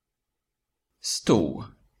Stół.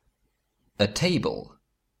 A table.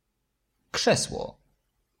 Krzesło.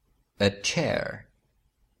 A chair.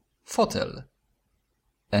 Fotel.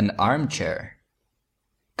 An armchair.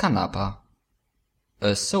 Kanapa.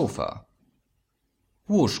 A sofa.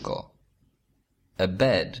 Łóżko. A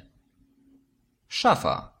bed.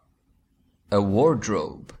 Szafa. A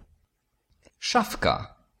wardrobe.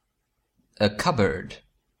 Szafka. A cupboard.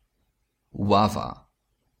 Ława.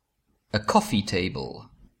 A coffee table.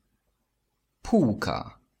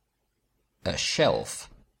 Półka. A shelf.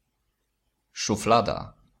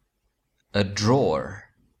 Szuflada. A drawer.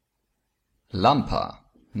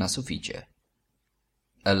 Lampa na suficie.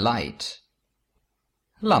 A light.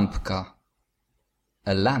 Lampka.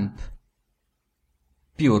 A lamp.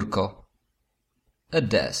 Biurko. A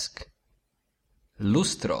desk.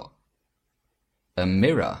 Lustro. A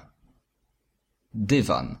mirror.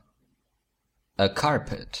 Dywan. A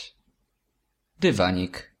carpet.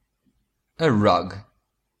 Dywanik. A rug.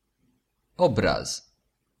 Obraz.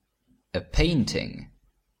 A painting.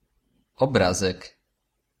 Obrazek.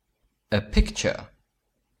 A picture.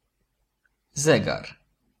 Zegar.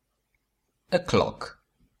 A clock.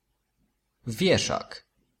 Wieszak.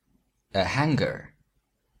 A hanger.